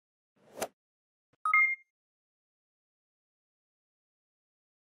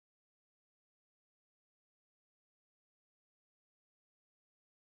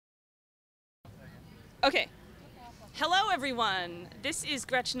Okay. Hello, everyone. This is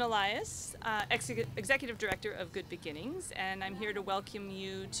Gretchen Elias, Executive Director of Good Beginnings, and I'm here to welcome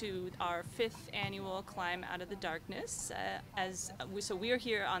you to our 5th annual Climb Out of the Darkness. So we are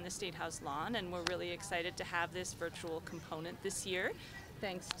here on the State House lawn, and we're really excited to have this virtual component this year,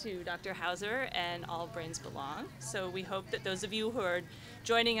 thanks to Dr. Hauser and All Brains Belong. So we hope that those of you who are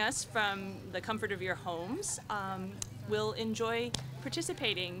joining us from the comfort of your homes will enjoy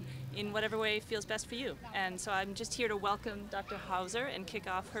participating in whatever way feels best for you. And so I'm just here to welcome Dr. Hauser and kick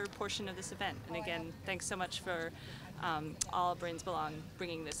off her portion of this event. And again, thanks so much for All Brains Belong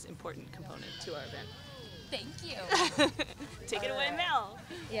bringing this important component to our event. Thank you. Take it away, Mel.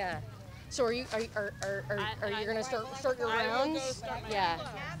 Yeah. So are you gonna start your rounds? Yeah.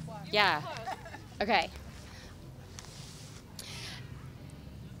 Yeah. Okay.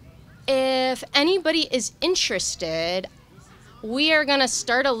 If anybody is interested, we are gonna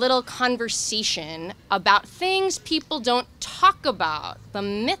start a little conversation about things people don't talk about, the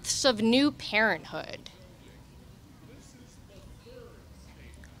myths of new parenthood.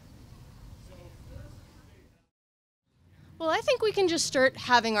 Well, I think we can just start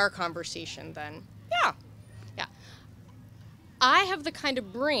having our conversation then. Yeah. Yeah. I have the kind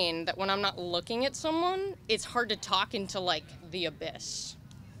of brain that when I'm not looking at someone, it's hard to talk into like the abyss.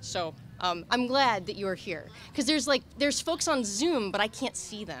 So I'm glad that you're here because there's folks on Zoom, but I can't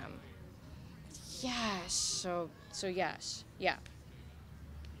see them. Yes. So yes. Yeah.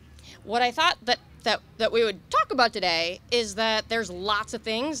 What I thought that we would talk about today is that there's lots of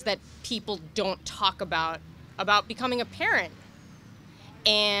things that people don't talk about becoming a parent.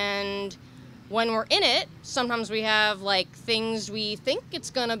 And when we're in it, sometimes we have like things we think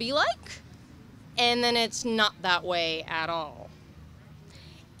it's gonna be like, and then it's not that way at all.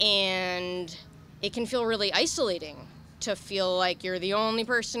 And it can feel really isolating to feel like you're the only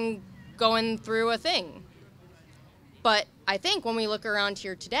person going through a thing. But I think when we look around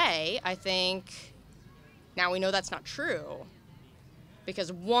here today, I think now we know that's not true.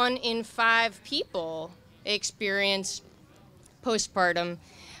 Because 1 in 5 people experience postpartum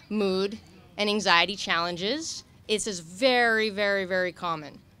mood and anxiety challenges. It's just very, very, very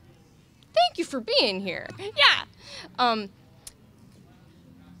common. Thank you for being here. Yeah.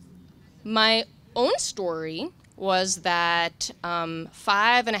 My own story was that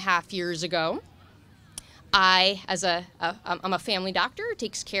 5.5 years ago, I'm a family doctor who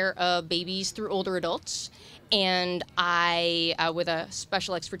takes care of babies through older adults, and I with a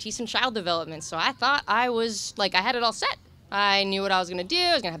special expertise in child development. So I thought I had it all set. I knew what I was gonna do.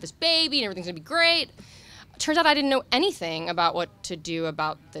 I was gonna have this baby, and everything's gonna be great. Turns out I didn't know anything about what to do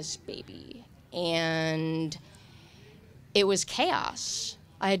about this baby, and it was chaos.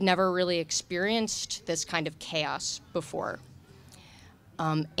 I had never really experienced this kind of chaos before.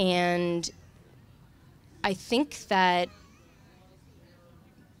 And I think that,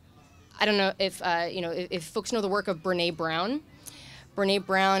 I don't know if folks know the work of Brené Brown. Brené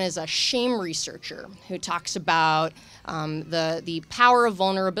Brown is a shame researcher who talks about the power of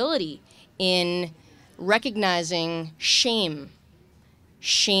vulnerability in recognizing shame.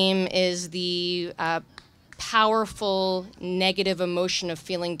 Shame is the powerful negative emotion of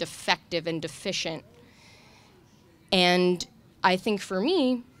feeling defective and deficient. And I think for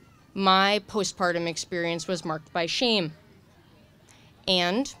me, my postpartum experience was marked by shame.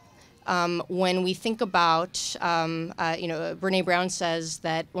 And when we think about, Brené Brown says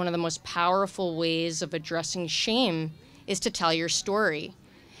that one of the most powerful ways of addressing shame is to tell your story.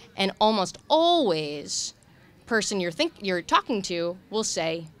 And almost always, person you're talking to will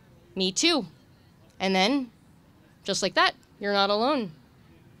say, "Me too." And then, just like that, you're not alone.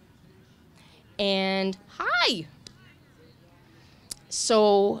 And hi.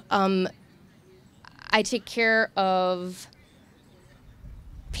 So I take care of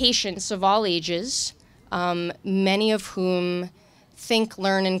patients of all ages, many of whom think,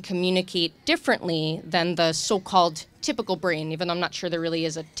 learn, and communicate differently than the so-called typical brain, even though I'm not sure there really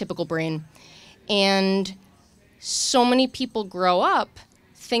is a typical brain. And so many people grow up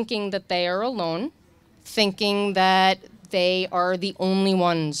thinking that they are alone, thinking that they are the only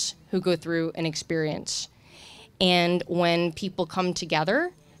ones who go through an experience. And when people come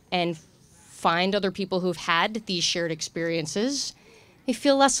together and find other people who've had these shared experiences, they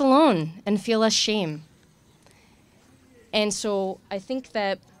feel less alone and feel less shame. And so I think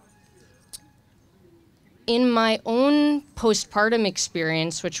that in my own postpartum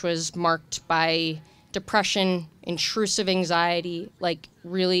experience, which was marked by depression, intrusive anxiety, like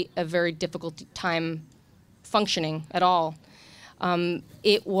really a very difficult time functioning at all,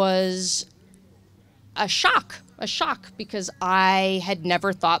 it was a shock because I had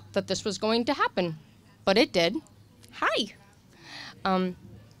never thought that this was going to happen. but it did. Hi.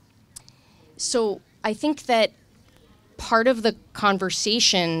 So I think that part of the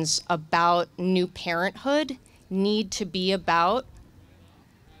conversations about new parenthood need to be about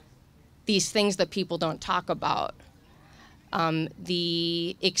these things that people don't talk about.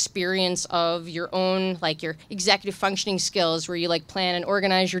 The experience of your own, like your executive functioning skills, where you like plan and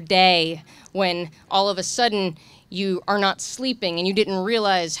organize your day when all of a sudden you are not sleeping and you didn't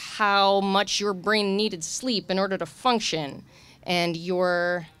realize how much your brain needed sleep in order to function, and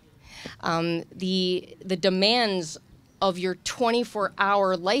your the demands of your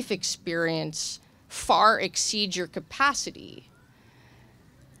 24-hour life experience far exceed your capacity.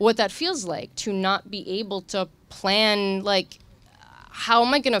 What that feels like to not be able to plan, like, how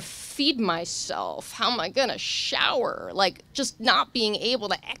am I gonna feed myself? How am I gonna shower? Like, just not being able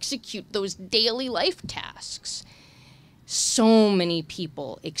to execute those daily life tasks. So many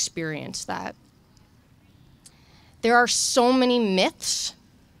people experience that. There are so many myths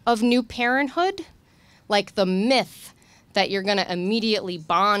of new parenthood, like the myth that you're gonna immediately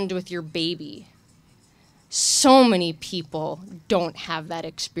bond with your baby. So many people don't have that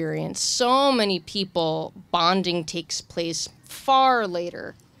experience. So many people, bonding takes place far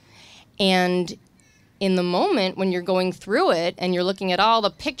later. And in the moment when you're going through it and you're looking at all the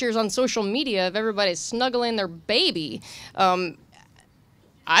pictures on social media of everybody snuggling their baby,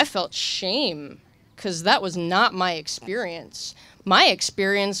 I felt shame because that was not my experience. My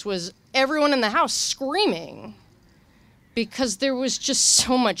experience was everyone in the house screaming because there was just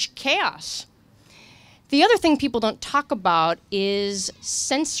so much chaos. The other thing people don't talk about is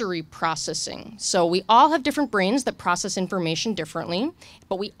sensory processing. So we all have different brains that process information differently,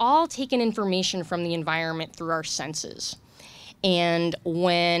 but we all take in information from the environment through our senses. And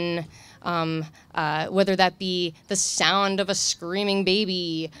when, whether that be the sound of a screaming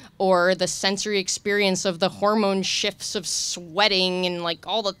baby or the sensory experience of the hormone shifts of sweating and like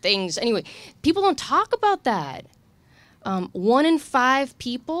all the things. Anyway, people don't talk about that. 1 in 5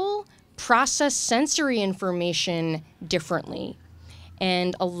 people process sensory information differently.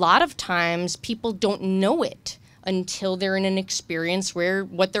 And a lot of times people don't know it until they're in an experience where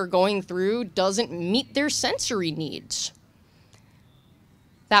what they're going through doesn't meet their sensory needs.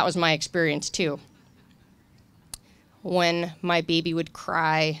 That was my experience too. When my baby would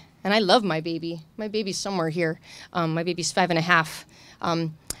cry, and I love my baby. My baby's somewhere here. My baby's 5.5.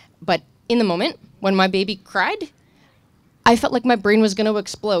 But in the moment when my baby cried, I felt like my brain was going to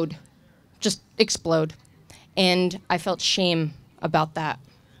explode. Just explode. And I felt shame about that.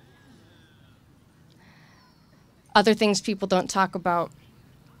 Other things people don't talk about.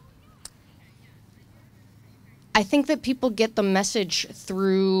 I think that people get the message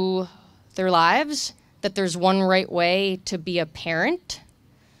through their lives that there's one right way to be a parent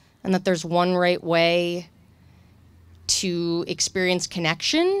and that there's one right way to experience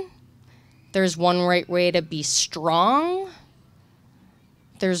connection. There's one right way to be strong.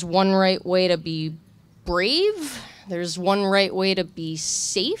 There's one right way to be brave. There's one right way to be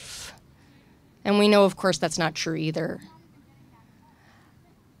safe. And we know, of course, that's not true either.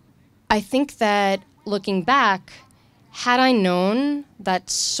 I think that looking back, had I known that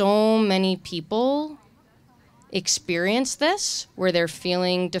so many people experience this, where they're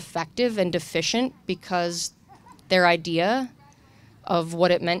feeling defective and deficient because their idea of what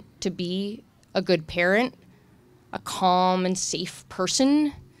it meant to be a good parent, a calm and safe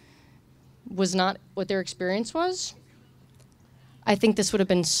person, was not what their experience was, I think this would have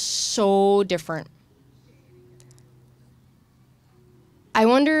been so different. I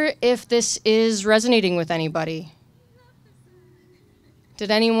wonder if this is resonating with anybody.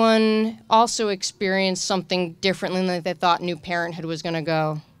 Did anyone also experience something differently than they thought new parenthood was going to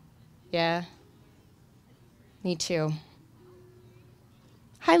go? Yeah? Me too.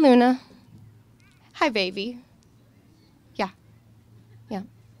 Hi, Luna. Hi, baby. Yeah. Yeah. Do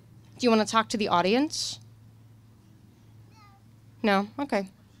you want to talk to the audience? No? Okay.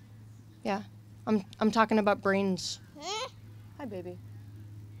 Yeah. I'm talking about brains. Hi, baby.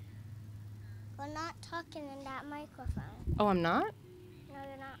 We're not talking in that microphone. Oh, I'm not? No,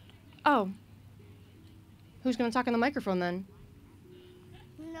 you're not. Oh. Who's going to talk in the microphone then?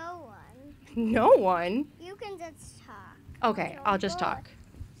 No one. No one? You can just talk. Okay, I'll just talk.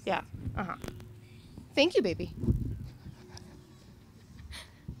 Yeah. Uh-huh. Thank you, baby.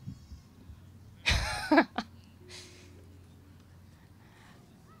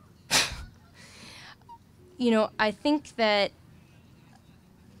 You know, I think that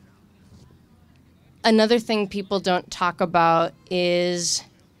another thing people don't talk about is,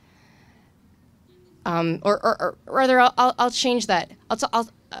 or rather, I'll change that.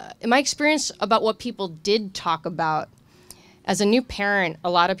 in my experience about what people did talk about, as a new parent,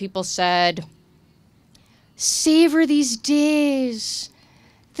 a lot of people said, savor these days.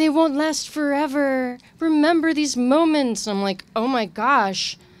 They won't last forever. Remember these moments. And I'm like, oh my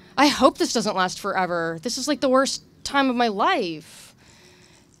gosh, I hope this doesn't last forever. This is like the worst time of my life.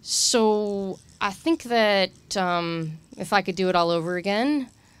 So I think that if I could do it all over again,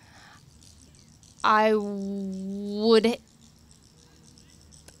 I would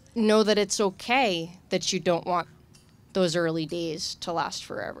know that it's okay that you don't want those early days to last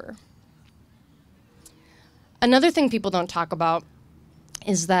forever. Another thing people don't talk about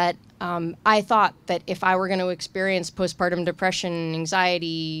is that I thought that if I were going to experience postpartum depression,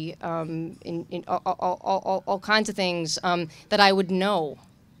 anxiety, in all kinds of things, that I would know.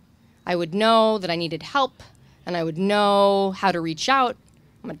 I would know that I needed help, and I would know how to reach out.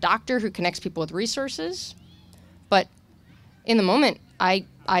 I'm a doctor who connects people with resources, but in the moment, I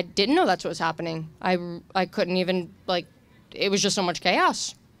didn't know that's what was happening. I couldn't even, like, it was just so much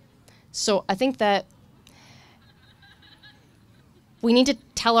chaos. So I think that we need to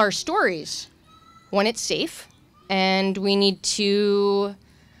tell our stories when it's safe, and we need to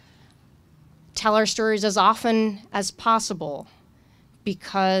tell our stories as often as possible,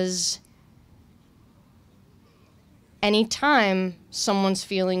 because anytime someone's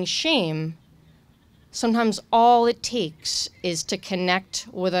feeling shame, sometimes all it takes is to connect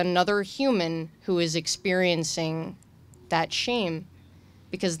with another human who is experiencing that shame,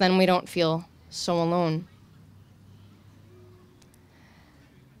 because then we don't feel so alone.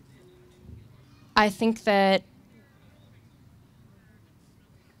 I think that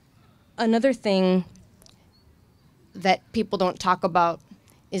another thing that people don't talk about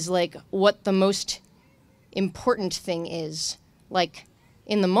is like what the most important thing is. Like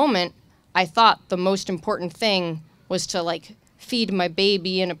in the moment, I thought the most important thing was to like feed my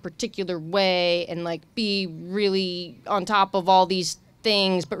baby in a particular way and like be really on top of all these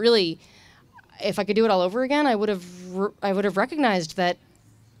things. But really, if I could do it all over again, I would have recognized that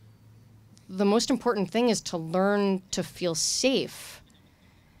the most important thing is to learn to feel safe.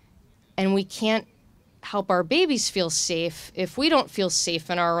 And we can't help our babies feel safe if we don't feel safe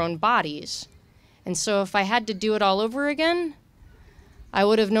in our own bodies. And so if I had to do it all over again, I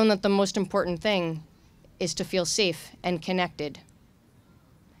would have known that the most important thing is to feel safe and connected.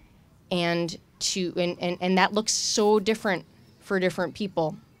 And that looks so different for different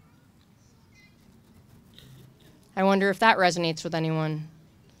people. I wonder if that resonates with anyone.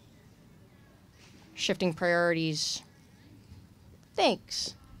 Shifting priorities.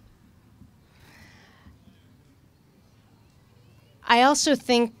 Thanks. I also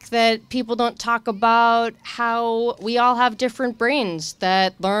think that people don't talk about how we all have different brains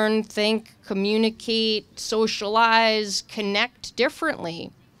that learn, think, communicate, socialize, connect differently.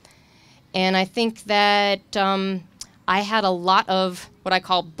 And I think that I had a lot of what I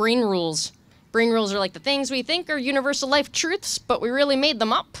call brain rules. Brain rules are like the things we think are universal life truths, but we really made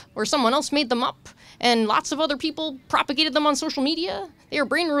them up, or someone else made them up, and lots of other people propagated them on social media. They are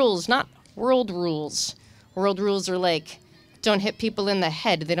brain rules, not world rules. World rules are like, don't hit people in the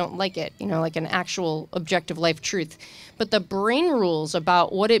head, they don't like it, like an actual objective life truth. But the brain rules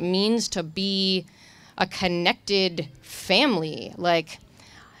about what it means to be a connected family, like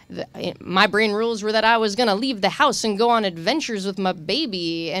my brain rules were that I was gonna leave the house and go on adventures with my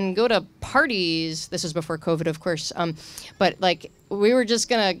baby and go to parties. This was before COVID, of course. But like we were just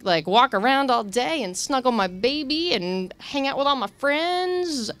gonna like walk around all day and snuggle my baby and hang out with all my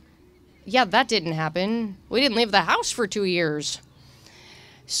friends. Yeah, that didn't happen. We didn't leave the house for 2 years.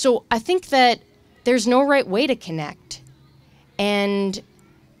 So I think that there's no right way to connect. And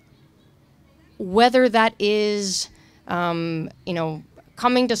whether that is,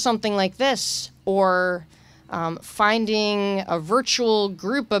 coming to something like this or finding a virtual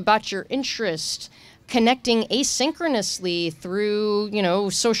group about your interest, connecting asynchronously through,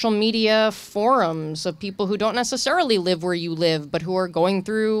 social media forums of people who don't necessarily live where you live, but who are going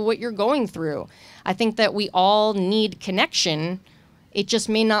through what you're going through. I think that we all need connection. It just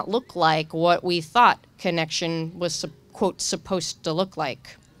may not look like what we thought connection was, quote, supposed to look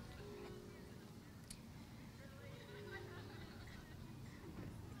like.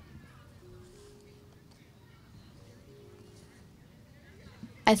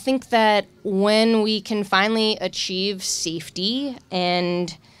 I think that when we can finally achieve safety,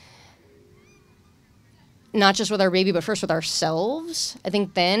 and not just with our baby, but first with ourselves, I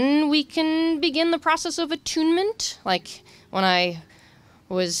think then we can begin the process of attunement. Like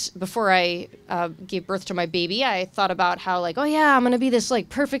before I gave birth to my baby, I thought about how like, oh yeah, I'm gonna be this like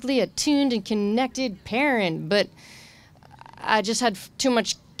perfectly attuned and connected parent. But I just had too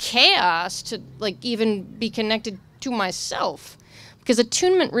much chaos to like even be connected to myself. Because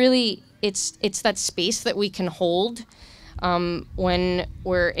attunement really, it's that space that we can hold when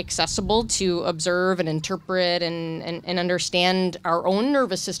we're accessible to observe and interpret and understand our own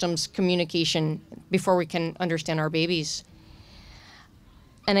nervous system's communication before we can understand our babies.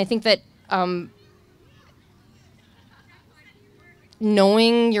 And I think that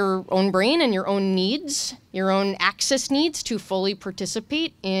knowing your own brain and your own needs, your own access needs to fully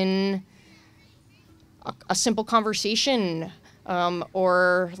participate in a simple conversation,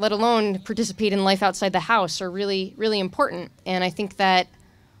 or let alone participate in life outside the house, are really, really important. And I think that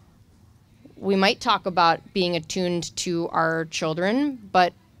we might talk about being attuned to our children,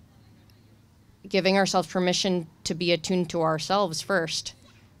 but giving ourselves permission to be attuned to ourselves first.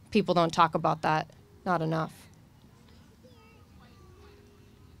 People don't talk about that, not enough.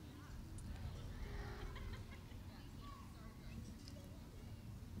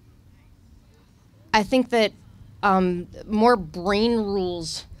 I think that more brain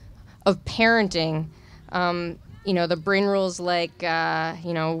rules of parenting, the brain rules like,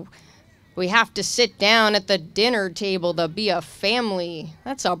 we have to sit down at the dinner table to be a family.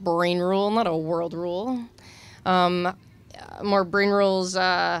 That's a brain rule, not a world rule. More brain rules,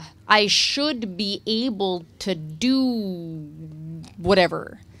 I should be able to do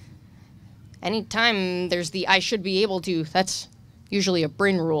whatever. Anytime there's the I should be able to, that's usually a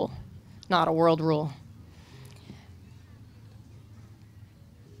brain rule, not a world rule.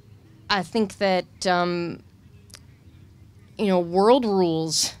 I think that, world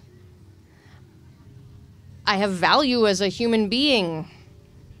rules, I have value as a human being.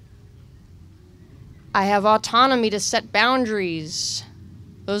 I have autonomy to set boundaries.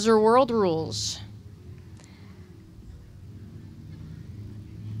 Those are world rules.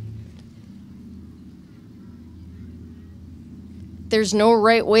 There's no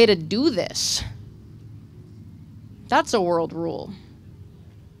right way to do this. That's a world rule.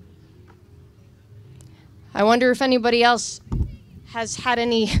 I wonder if anybody else has had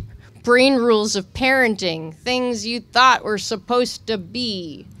any brain rules of parenting, things you thought were supposed to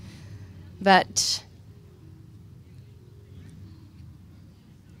be that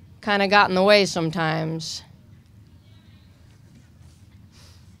kind of got in the way sometimes.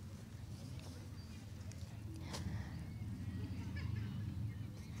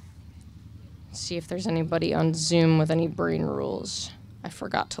 Let's see if there's anybody on Zoom with any brain rules. I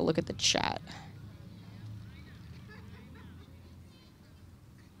forgot to look at the chat.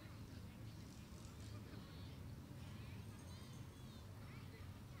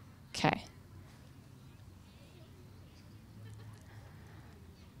 Okay.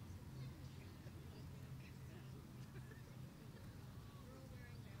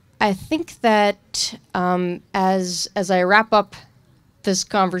 I think that as I wrap up this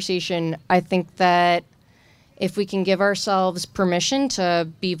conversation, I think that if we can give ourselves permission to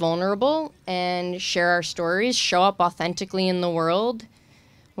be vulnerable and share our stories, show up authentically in the world,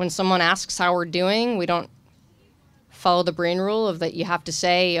 when someone asks how we're doing, we don't follow the brain rule of that you have to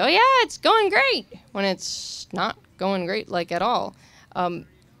say, oh yeah, it's going great, when it's not going great, like, at all.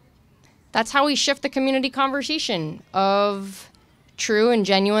 That's how we shift the community conversation of true and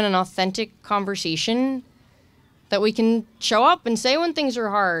genuine and authentic conversation, that we can show up and say when things are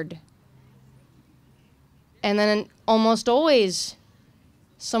hard. And then almost always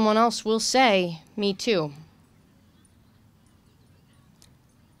someone else will say, me too.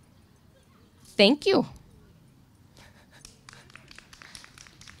 Thank you.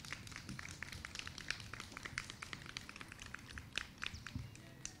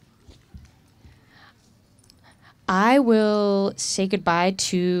 I will say goodbye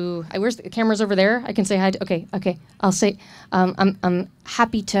to. Where's the cameras over there? I can say hi. Okay. I'll say. I'm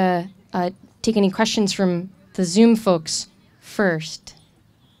happy to take any questions from the Zoom folks first,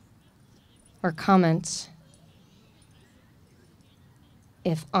 or comments.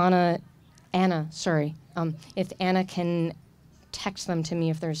 If Anna, if Anna can text them to me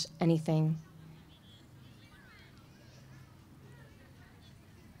if there's anything.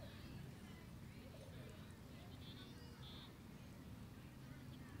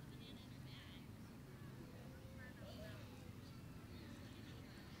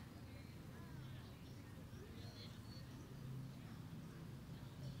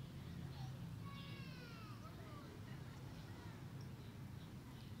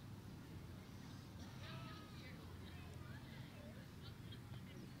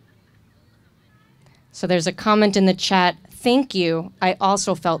 So there's a comment in the chat. Thank you. I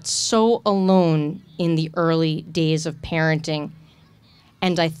also felt so alone in the early days of parenting,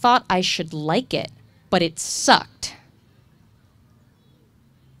 and I thought I should like it, but it sucked.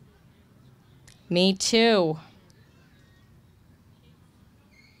 Me too.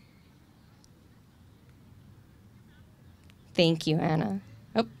 Thank you, Anna.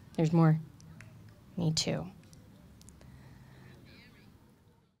 Oh, there's more. Me too.